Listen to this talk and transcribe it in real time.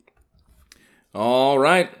All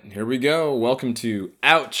right, here we go. Welcome to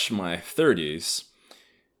Ouch My 30s,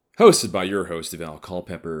 hosted by your host, Val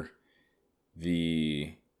Culpepper.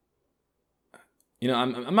 The.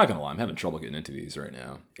 I'm not gonna lie, I'm having trouble getting into these right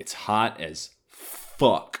now. It's hot as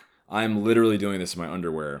fuck. I'm literally doing this in my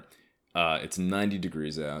underwear. It's 90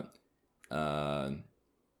 degrees out. I'm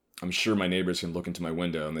sure my neighbors can look into my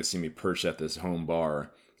window and they see me perched at this home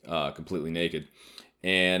bar, completely naked.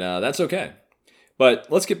 And that's okay. But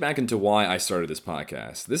let's get back into why I started this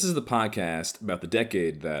podcast. This is the podcast about the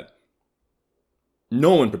decade that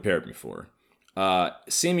no one prepared me for.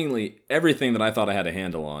 Seemingly everything that I thought I had a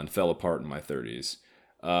handle on fell apart in my 30s.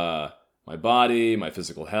 My body, my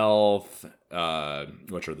physical health,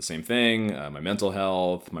 which are the same thing, my mental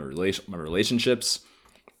health, my relationships.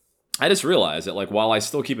 I just realized that, like, while I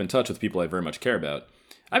still keep in touch with people I very much care about,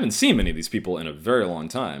 I haven't seen many of these people in a very long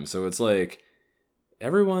time. So it's like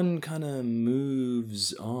everyone kind of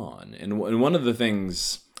moves on. And one of the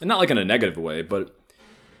things, and not like in a negative way, but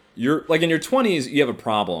you're like in your 20s, you have a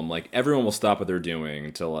problem. Like, everyone will stop what they're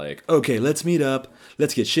doing to, like, okay, let's meet up,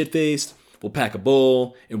 let's get shit faced, we'll pack a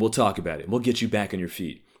bowl, and we'll talk about it. We'll get you back on your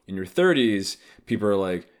feet. In your 30s, people are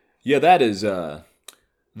like, yeah, that is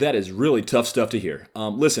really tough stuff to hear.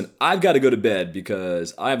 Listen, I've got to go to bed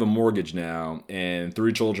because I have a mortgage now and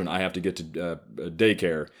 3 children I have to get to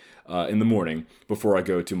daycare in the morning before I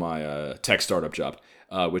go to my tech startup job,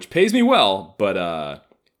 which pays me well, but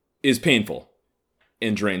is painful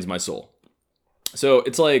and drains my soul. So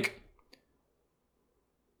it's like,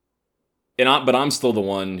 but I'm still the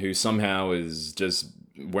one who somehow is just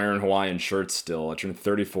wearing Hawaiian shirts still. I turn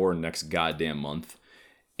 34 next goddamn month.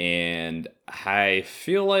 And I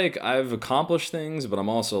feel like I've accomplished things, but I'm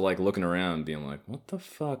also like looking around being like, what the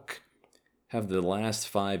fuck have the last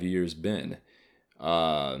 5 years been?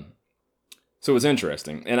 So it's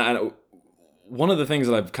interesting. And one of the things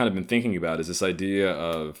that I've kind of been thinking about is this idea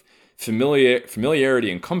of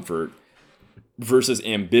familiarity and comfort versus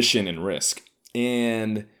ambition and risk.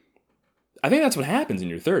 And I think that's what happens in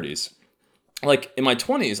your 30s. Like, in my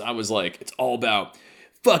 20s, I was like, it's all about,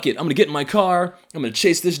 fuck it, I'm gonna get in my car, I'm gonna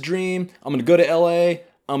chase this dream, I'm gonna go to LA,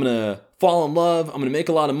 I'm gonna fall in love, I'm gonna make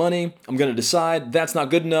a lot of money, I'm gonna decide that's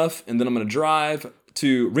not good enough, and then I'm gonna drive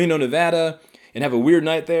to Reno, Nevada, and have a weird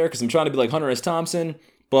night there, because I'm trying to be like Hunter S. Thompson,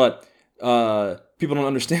 but people don't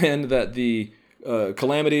understand that the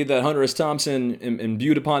calamity that Hunter S. Thompson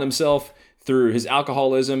imbued upon himself through his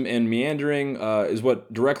alcoholism and meandering is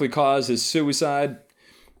what directly caused his suicide.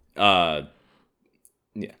 Yeah.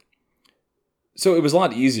 So it was a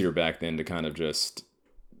lot easier back then to kind of just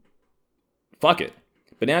fuck it.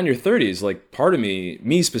 But now in your 30s, like, part of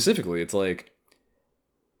me specifically, it's like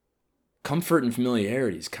comfort and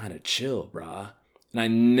familiarity is kind of chill, brah. And I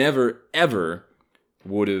never, ever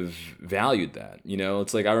would have valued that. You know,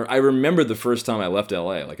 it's like I remember the first time I left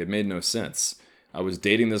LA, like, it made no sense. I was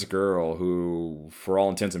dating this girl who, for all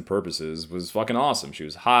intents and purposes, was fucking awesome. She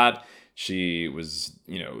was hot. She was,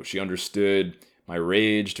 she understood my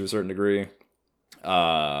rage to a certain degree.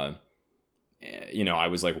 I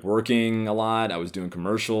was like working a lot. I was doing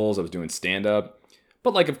commercials. I was doing stand up.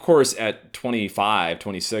 But, like, of course, at 25,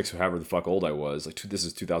 26, however the fuck old I was, like, this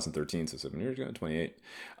is 2013, so 7 years ago, 28,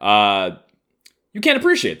 you can't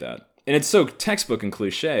appreciate that. And it's so textbook and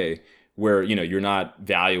cliche where, you're not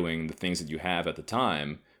valuing the things that you have at the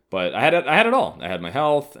time. But I had it all. I had my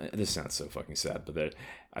health. This sounds so fucking sad, but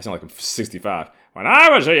I sound like I'm 65. When I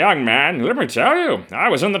was a young man, let me tell you, I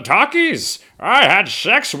was in the talkies. I had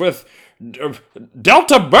sex with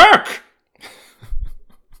Delta Burke.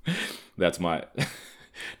 That's my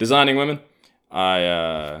designing women.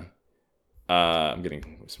 I'm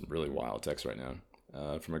getting some really wild texts right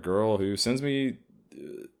now from a girl who sends me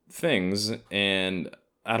things, and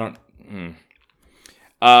I don't. And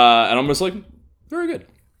I'm just like, very good.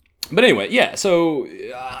 But anyway, yeah, so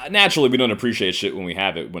naturally we don't appreciate shit when we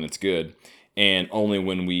have it, when it's good. And only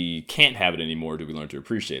when we can't have it anymore do we learn to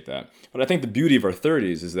appreciate that. But I think the beauty of our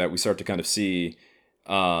 30s is that we start to kind of see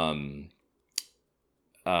the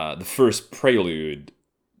first prelude.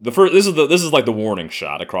 This is like the warning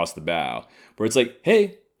shot across the bow, where it's like,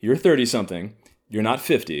 hey, you're 30-something, you're not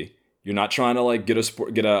 50. You're not trying to, like, get a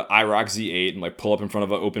IROC Z8 and, like, pull up in front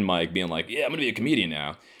of an open mic being like, yeah, I'm gonna be a comedian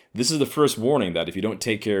now. This is the first warning that if you don't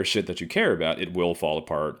take care of shit that you care about, it will fall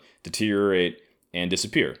apart, deteriorate, and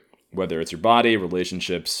disappear. Whether it's your body,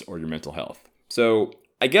 relationships, or your mental health. So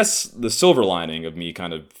I guess the silver lining of me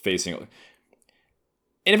kind of facing, and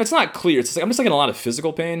if it's not clear, it's like I'm just like in a lot of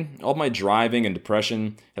physical pain. All my driving and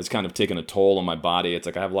depression has kind of taken a toll on my body. It's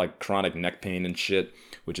like I have like chronic neck pain and shit,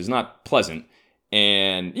 which is not pleasant.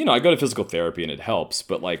 And, I go to physical therapy and it helps,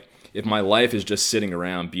 but, like, if my life is just sitting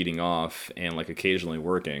around beating off and like occasionally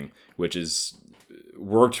working, which is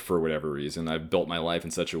worked for whatever reason, I've built my life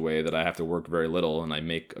in such a way that I have to work very little and I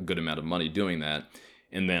make a good amount of money doing that.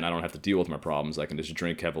 And then I don't have to deal with my problems. I can just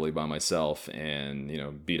drink heavily by myself and,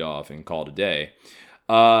 beat off and call it a day.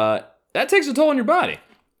 That takes a toll on your body.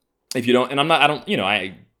 If you don't, and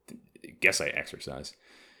I guess I exercise.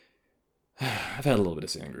 I've had a little bit of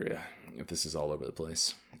sangria, if this is all over the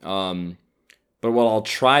place. But what I'll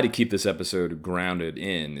try to keep this episode grounded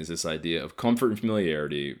in is this idea of comfort and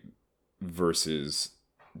familiarity versus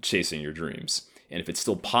chasing your dreams. And if it's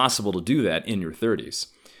still possible to do that in your 30s.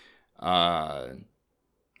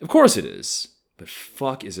 Of course it is, but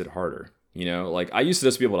fuck is it harder? Like I used to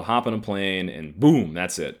just be able to hop on a plane and boom,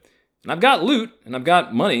 that's it. And I've got loot and I've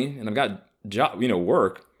got money and I've got job,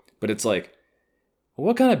 work, but it's like,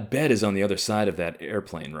 what kind of bed is on the other side of that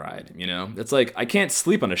airplane ride? It's like, I can't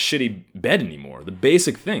sleep on a shitty bed anymore. The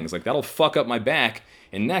basic things, like that'll fuck up my back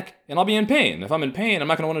and neck and I'll be in pain. If I'm in pain, I'm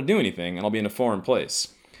not going to want to do anything and I'll be in a foreign place.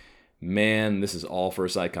 Man, this is all for a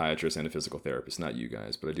psychiatrist and a physical therapist, not you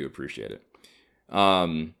guys, but I do appreciate it.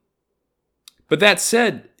 But that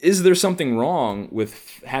said, is there something wrong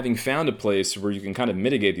with having found a place where you can kind of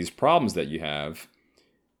mitigate these problems that you have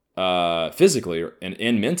physically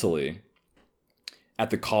and mentally at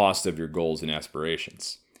the cost of your goals and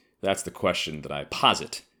aspirations? That's the question that I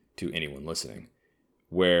posit to anyone listening.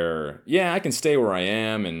 Where, yeah, I can stay where I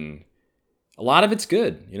am, and a lot of it's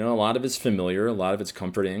good. A lot of it's familiar, a lot of it's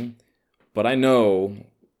comforting. But I know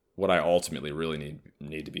what I ultimately really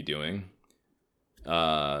need to be doing.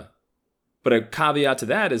 But a caveat to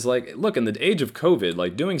that is like, look, in the age of COVID,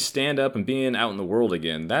 like doing stand-up and being out in the world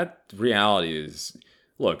again, that reality is,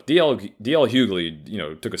 look, DL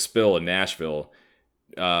Hughley, took a spill in Nashville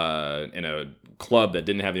in a club that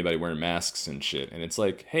didn't have anybody wearing masks and shit. And it's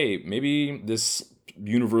like, hey, maybe this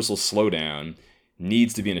universal slowdown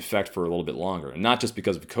needs to be in effect for a little bit longer. And not just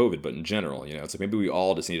because of COVID, but in general, it's like maybe we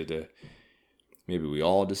all just need to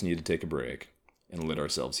take a break and let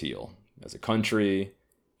ourselves heal. As a country,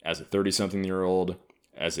 as a 30-something-year-old,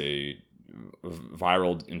 as a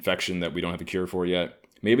viral infection that we don't have a cure for yet,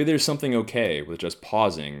 maybe there's something okay with just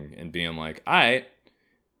pausing and being like, all right,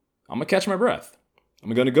 I'm going to catch my breath.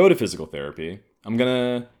 I'm going to go to physical therapy. I'm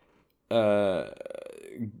going to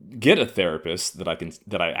get a therapist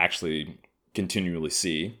that I actually continually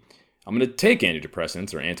see. I'm going to take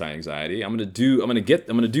antidepressants or anti-anxiety. I'm going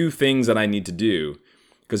to do things that I need to do,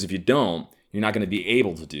 because if you don't, you're not going to be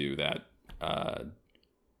able to do that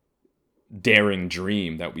daring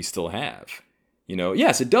dream that we still have.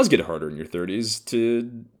 Yes, it does get harder in your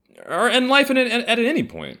 30s or in life at any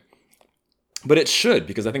point. But it should,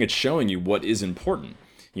 because I think it's showing you what is important.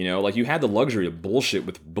 Like you had the luxury of bullshit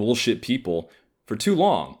with bullshit people for too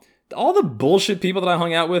long. All the bullshit people that I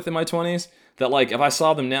hung out with in my 20s, that like if I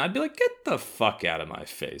saw them now, I'd be like, get the fuck out of my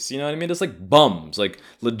face. You know what I mean? It's like bums, like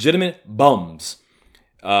legitimate bums,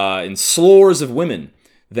 and slores of women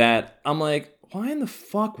that I'm like, why in the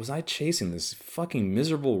fuck was I chasing this fucking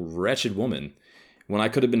miserable, wretched woman when I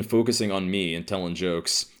could have been focusing on me and telling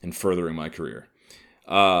jokes and furthering my career?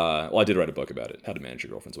 Well, I did write a book about it, How to Manage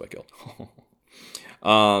Your Girlfriend's White Guilt.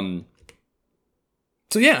 So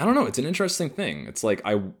yeah, I don't know. It's an interesting thing. It's like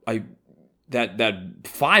that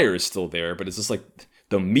fire is still there, but it's just like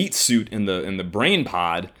the meat suit in the brain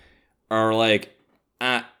pod are like,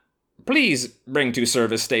 please bring to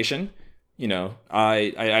service station.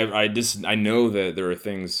 I know that there are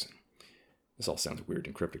things. This all sounds weird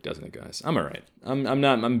and cryptic, doesn't it, guys? I'm all right. I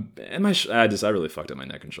really fucked up my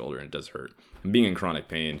neck and shoulder, and it does hurt. And being in chronic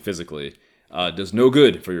pain physically does no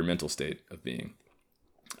good for your mental state of being.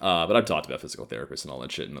 But I've talked about physical therapists and all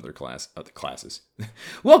that shit in other classes.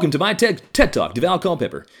 Welcome to my TED Talk, Deval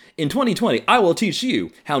Culpepper. In 2020, I will teach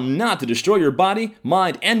you how not to destroy your body,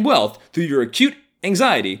 mind, and wealth through your acute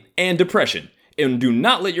anxiety and depression. And do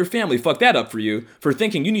not let your family fuck that up for you for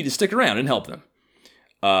thinking you need to stick around and help them.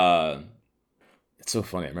 It's so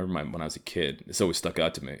funny. I remember when I was a kid, this always stood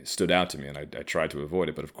out to me, and I tried to avoid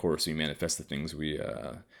it. But of course, we manifest the things we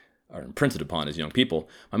are imprinted upon as young people.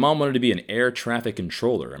 My mom wanted to be an air traffic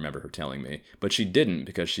controller, I remember her telling me. But she didn't,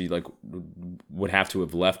 because she would have to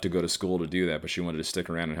have left to go to school to do that. But she wanted to stick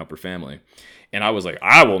around and help her family. And I was like,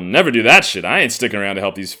 I will never do that shit. I ain't sticking around to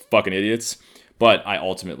help these fucking idiots. But I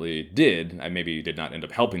ultimately did. I maybe did not end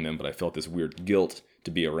up helping them, but I felt this weird guilt to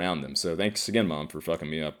be around them. So thanks again, Mom, for fucking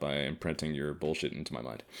me up by imprinting your bullshit into my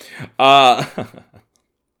mind. I don't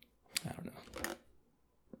know.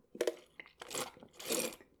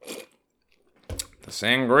 The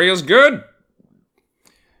sangria is good.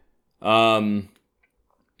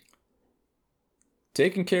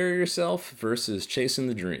 Taking care of yourself versus chasing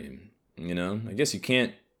the dream. I guess you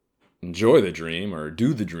can't enjoy the dream or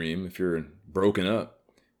do the dream if you're broken up.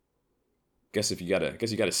 Guess you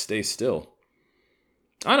gotta stay still.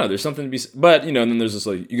 I don't know, there's something to be, but and then there's this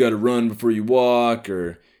like, you gotta run before you walk,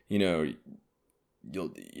 or you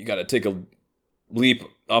gotta take a leap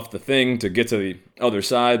off the thing to get to the other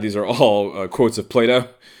side. These are all quotes of Plato.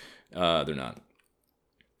 They're not.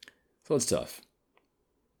 So it's tough.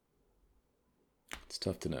 It's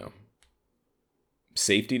tough to know.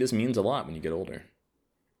 Safety just means a lot when you get older.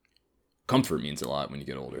 Comfort means a lot when you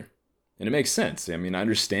get older. And it makes sense. I mean, I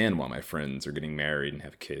understand why my friends are getting married and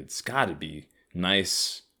have kids. It's gotta be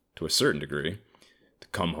nice to a certain degree to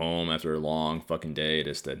come home after a long fucking day,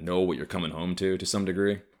 just to know what you're coming home to some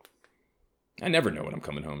degree. I never know what I'm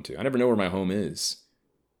coming home to. I never know where my home is.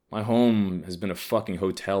 My home has been a fucking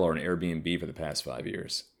hotel or an Airbnb for the past 5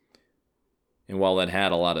 years. And while that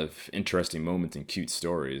had a lot of interesting moments and cute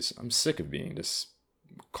stories, I'm sick of being just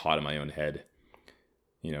caught in my own head.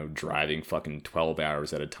 Driving fucking 12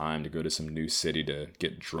 hours at a time to go to some new city to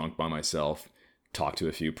get drunk by myself, talk to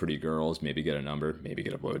a few pretty girls, maybe get a number, maybe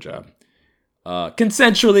get a blowjob.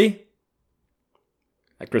 Consensually.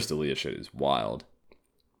 That Crystalia shit is wild.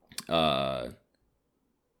 This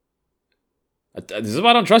is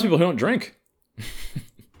why I don't trust people who don't drink.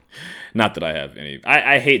 Not that I have any.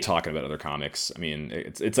 I hate talking about other comics. I mean,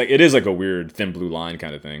 it's like, it is like a weird thin blue line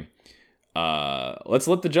kind of thing. Let's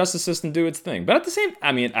let the justice system do its thing. But at the same,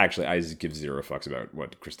 I mean, actually, I give zero fucks about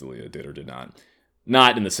what Crystalia did or did not.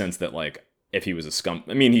 Not in the sense that, like, if he was a scum,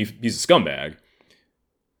 I mean, he's a scumbag.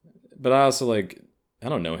 But I also, like, I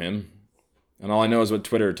don't know him. And all I know is what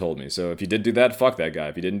Twitter told me. So if he did do that, fuck that guy.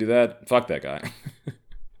 If he didn't do that, fuck that guy.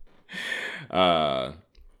 But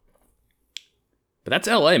that's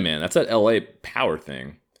LA, man. That's that LA power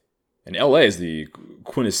thing. And LA is the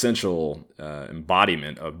quintessential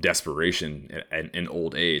embodiment of desperation in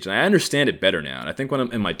old age. And I understand it better now. And I think when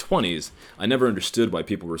I'm in my 20s, I never understood why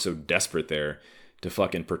people were so desperate there to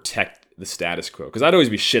fucking protect the status quo. Because I'd always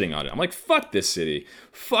be shitting on it. I'm like, fuck this city.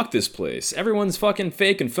 Fuck this place. Everyone's fucking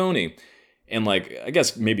fake and phony. And like, I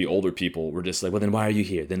guess maybe older people were just like, well, then why are you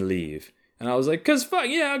here? Then leave. And I was like, because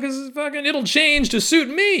fucking it'll change to suit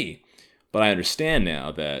me. But I understand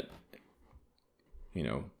now that,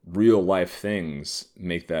 real life things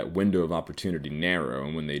make that window of opportunity narrow.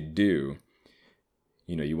 And when they do,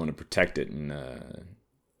 you want to protect it and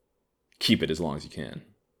keep it as long as you can.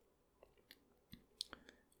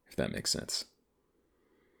 If that makes sense.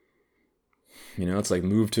 It's like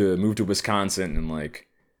move to Wisconsin and like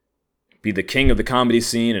be the king of the comedy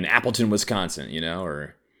scene in Appleton, Wisconsin,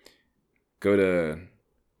 or go to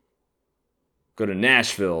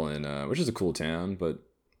Nashville, and which is a cool town, but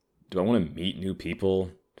do I want to meet new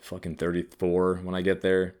people? Fucking 34 when I get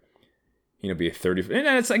there, be a 30.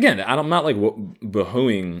 And it's, again, I'm not like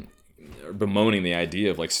bemoaning the idea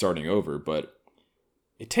of like starting over, but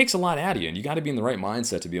it takes a lot out of you, and you got to be in the right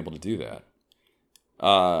mindset to be able to do that.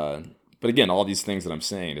 But again, all these things that I'm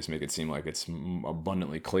saying just make it seem like it's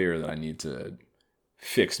abundantly clear that I need to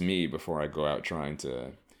fix me before I go out trying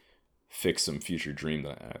to fix some future dream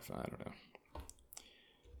that I have. I don't know.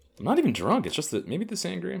 I'm not even drunk. It's just that maybe the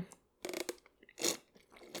sangria.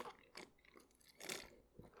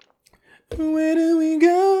 Where do we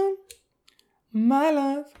go, my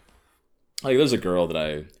love? Like, there's a girl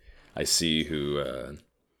that I see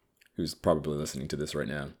who's probably listening to this right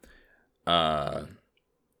now.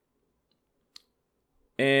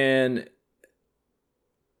 And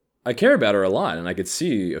I care about her a lot, and I could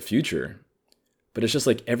see a future. But it's just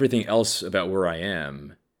like everything else about where I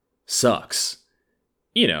am sucks.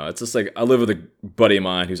 It's just like I live with a buddy of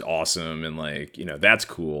mine who's awesome, and like, that's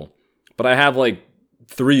cool. But I have like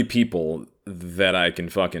 3 people that I can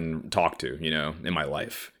fucking talk to, in my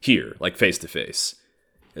life here, like face to face.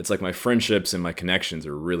 It's like my friendships and my connections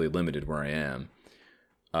are really limited where I am.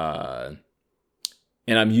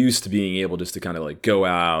 And I'm used to being able just to kind of like go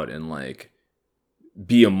out and like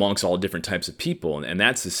be amongst all different types of people. And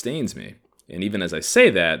that sustains me. And even as I say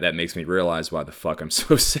that, that makes me realize why the fuck I'm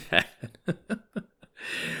so sad.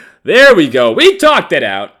 There we go. We talked it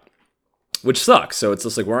out. Which sucks. So it's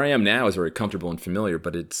just like where I am now is very comfortable and familiar,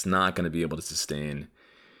 but it's not going to be able to sustain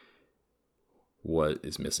what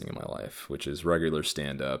is missing in my life, which is regular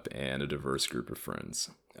stand-up and a diverse group of friends.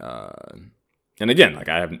 And again, like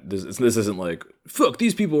this isn't like, fuck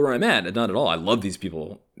these people where I'm at. Not at all. I love these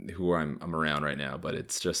people who I'm around right now, but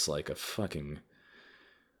it's just like a fucking...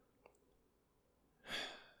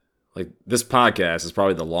 Like, this podcast is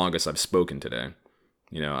probably the longest I've spoken today.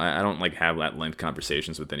 I don't like have that length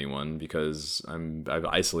conversations with anyone because I've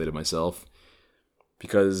isolated myself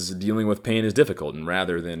because dealing with pain is difficult. And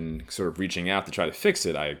rather than sort of reaching out to try to fix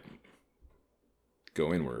it, I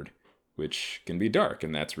go inward, which can be dark,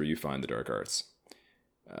 and that's where you find the dark arts.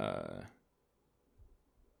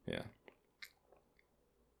 Yeah.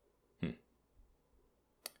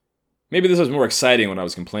 Maybe this was more exciting when I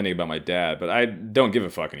was complaining about my dad, but I don't give a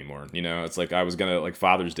fuck anymore. You know, it's like I was gonna, like,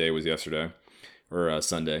 Father's Day was yesterday, or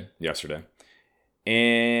Sunday, yesterday.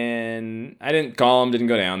 And I didn't call him, didn't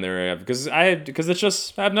go down there, because it's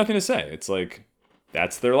just, I have nothing to say. It's like,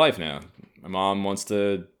 that's their life now. My mom wants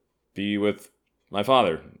to be with my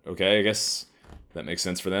father. Okay, I guess that makes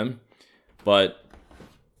sense for them. But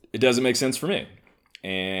it doesn't make sense for me.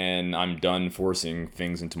 And I'm done forcing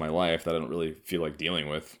things into my life that I don't really feel like dealing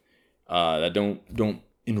with. That don't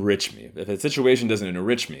enrich me. If a situation doesn't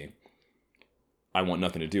enrich me, I want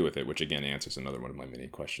nothing to do with it, which again answers another one of my many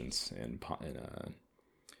questions and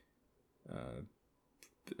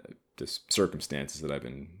just circumstances that I've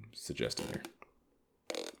been suggesting here.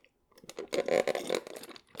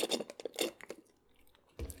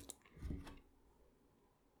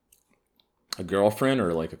 A girlfriend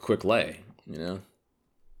or like a quick lay, you know?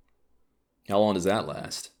 How long does that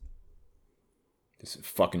last? Just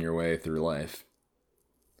fucking your way through life.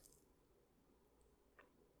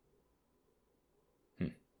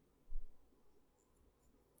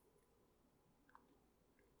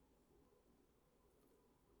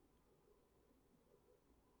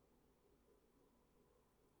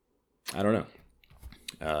 I don't know.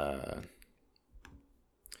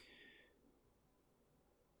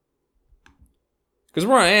 Because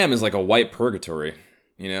where I am is like a white purgatory.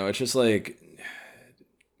 You know, it's just like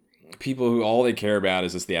people who all they care about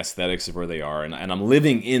is just the aesthetics of where they are. And I'm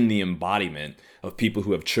living in the embodiment of people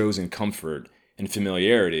who have chosen comfort and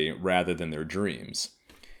familiarity rather than their dreams.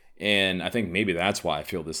 And I think maybe that's why I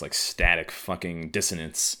feel this like static fucking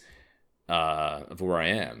dissonance of where I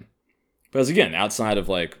am. Because again, outside of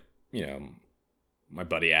like, you know, my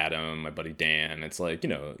buddy Adam, my buddy Dan, it's like, you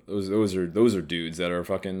know, those are dudes that are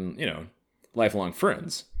fucking, you know, lifelong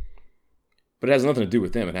friends. But it has nothing to do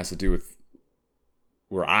with them. It has to do with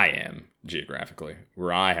where I am geographically,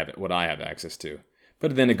 where I have what I have access to.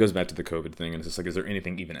 But then it goes back to the COVID thing, and it's just like, is there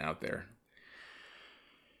anything even out there?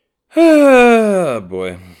 Oh,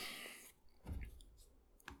 boy.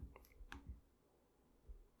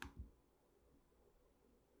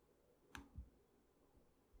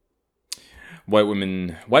 White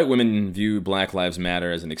women view Black Lives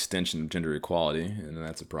Matter as an extension of gender equality, and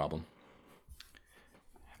that's a problem.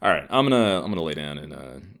 All right, I'm gonna lay down and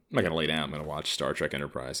I'm not gonna lay down. I'm gonna watch Star Trek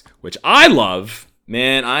Enterprise, which I love.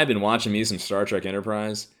 Man, I've been watching me some Star Trek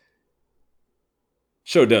Enterprise.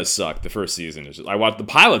 Show does suck. The first season is just, I watched the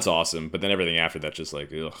pilot's awesome, but then everything after that just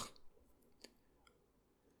like ugh.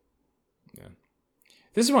 Yeah,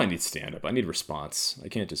 this is why I need stand up. I need response. I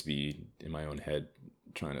can't just be in my own head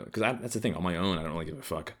trying to, because that's the thing. On my own, I don't really give a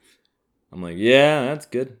fuck. I'm like, yeah, that's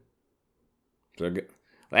good. So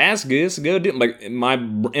that's good. It's good. Like my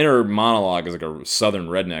inner monologue is like a southern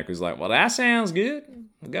redneck who's like, well, that sounds good.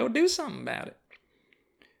 Go do something about it.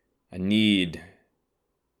 I need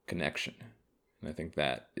connection. And I think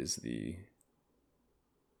that is the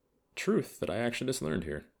truth that I actually just learned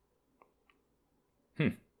here.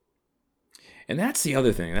 And that's the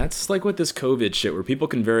other thing. That's like with this COVID shit where people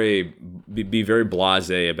can be very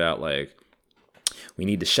blasé about like, we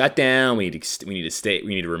need to shut down, we need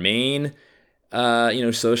to remain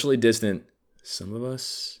socially distant. Some of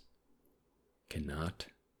us cannot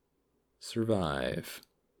survive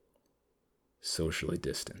socially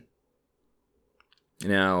distant.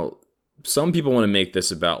 Now, some people want to make this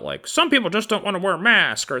about like, some people just don't want to wear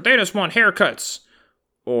masks, or they just want haircuts,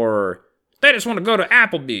 or they just want to go to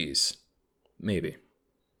Applebee's. Maybe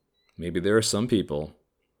there are some people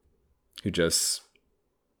who just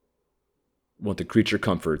want the creature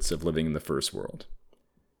comforts of living in the first world.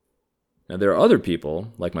 Now, there are other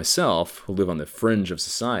people, like myself, who live on the fringe of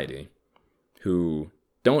society, who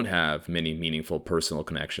don't have many meaningful personal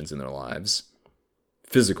connections in their lives,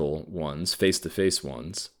 physical ones, face-to-face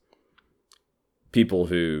ones, people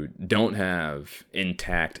who don't have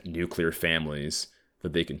intact nuclear families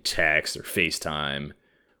that they can text or FaceTime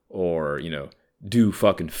or, do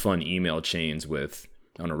fucking fun email chains with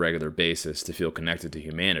on a regular basis to feel connected to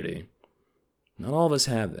humanity. Not all of us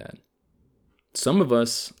have that. Some of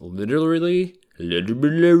us literally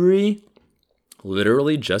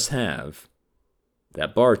just have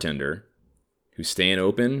that bartender who's staying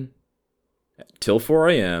open till 4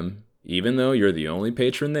 a.m., even though you're the only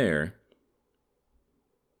patron there,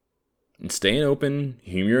 and staying open,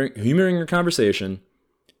 humoring your conversation,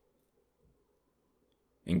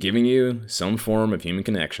 and giving you some form of human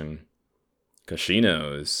connection, because she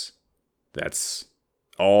knows that's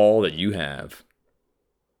all that you have.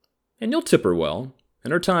 And you'll tip her well.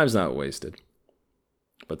 and our time's not wasted.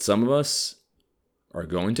 But some of us are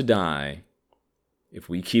going to die if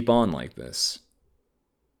we keep on like this.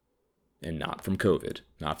 And not from COVID,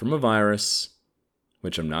 not from a virus,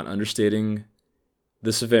 which I'm not understating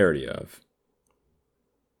the severity of.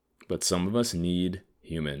 But some of us need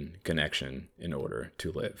human connection in order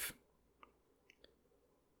to live.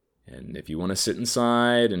 And if you want to sit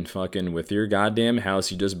inside and fucking with your goddamn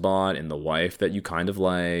house you just bought and the wife that you kind of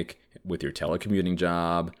like, with your telecommuting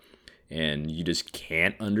job, and you just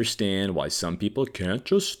can't understand why some people can't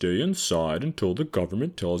just stay inside until the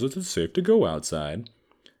government tells us it's safe to go outside,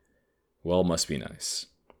 well, it must be nice.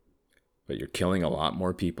 But you're killing a lot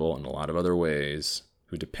more people in a lot of other ways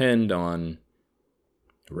who depend on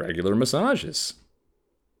regular massages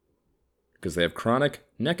because they have chronic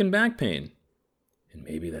neck and back pain. And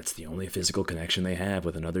maybe that's the only physical connection they have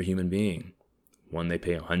with another human being. One they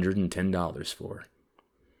pay $110 for.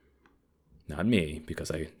 Not me, because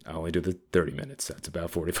I only do the 30 minutes. That's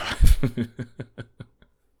about 45.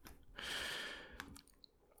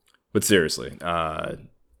 But seriously,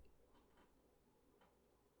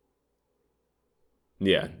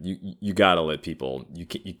 yeah, you gotta let people. You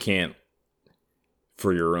can't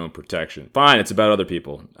for your own protection. Fine, it's about other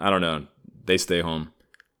people. I don't know. They stay home.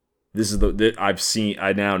 This is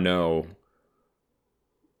I now know.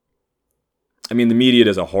 I mean, the media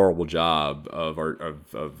does a horrible job of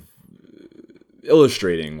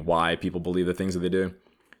illustrating why people believe the things that they do.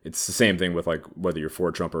 It's the same thing with like whether you're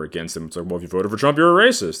for Trump or against him. It's like, well, if you voted for Trump, you're a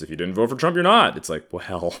racist. If you didn't vote for Trump, you're not. It's like,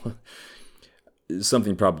 well,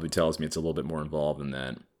 something probably tells me it's a little bit more involved than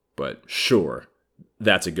that. But sure,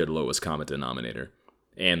 that's a good lowest common denominator.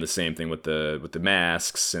 And the same thing with the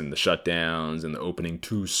masks and the shutdowns and the opening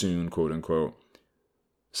too soon, quote unquote.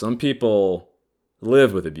 Some people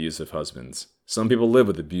live with abusive husbands. Some people live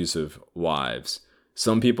with abusive wives.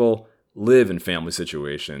 Some people live in family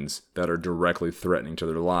situations that are directly threatening to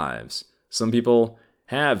their lives. Some people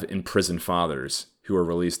have imprisoned fathers who are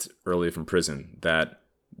released early from prison that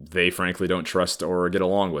they frankly don't trust or get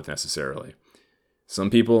along with necessarily. Some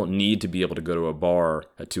people need to be able to go to a bar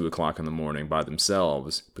at 2 o'clock in the morning by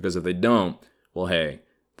themselves, because if they don't, well, hey,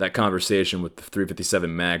 that conversation with the .357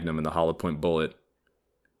 Magnum and the hollow point bullet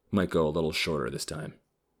might go a little shorter this time.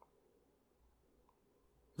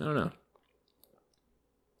 I don't know.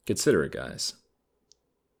 Consider it, guys.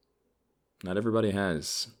 Not everybody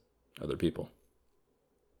has other people.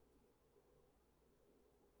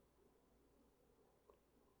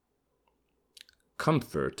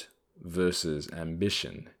 Comfort versus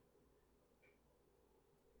ambition.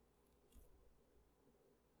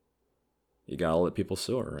 You gotta let people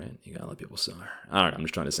soar, right? You gotta let people soar. I don't know, I'm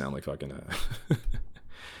just trying to sound like fucking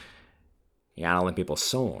you gotta let people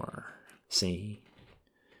soar. See?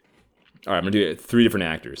 Alright, I'm gonna do 3 different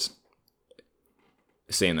actors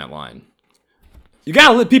saying that line. You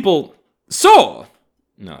gotta let people soar!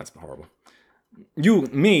 No, that's horrible. You,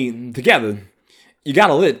 me, together. You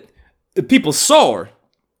gotta let people soar.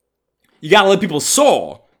 You gotta let people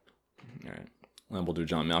soar. All right, then we'll do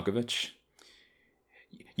John Malkovich.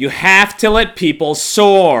 You have to let people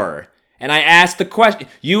soar. And I asked the question.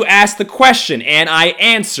 You asked the question, and I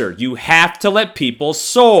answered. You have to let people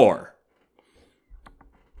soar.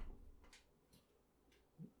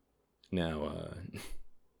 Now,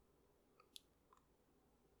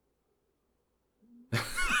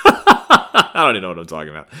 I don't even know what I'm talking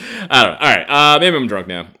about. I don't know. All right, maybe I'm drunk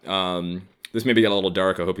now. This maybe got a little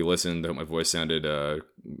dark. I hope you listened. I hope my voice sounded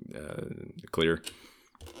clear.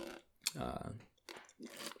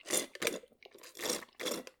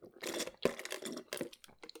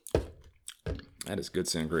 That is good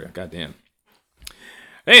sangria. Goddamn.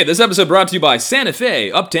 Hey, this episode brought to you by Santa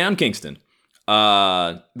Fe, Uptown Kingston.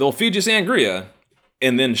 They'll feed you sangria,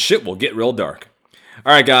 and then shit will get real dark.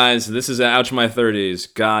 All right, guys, this is Ouch My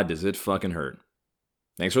 30s. God, does it fucking hurt.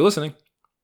 Thanks for listening.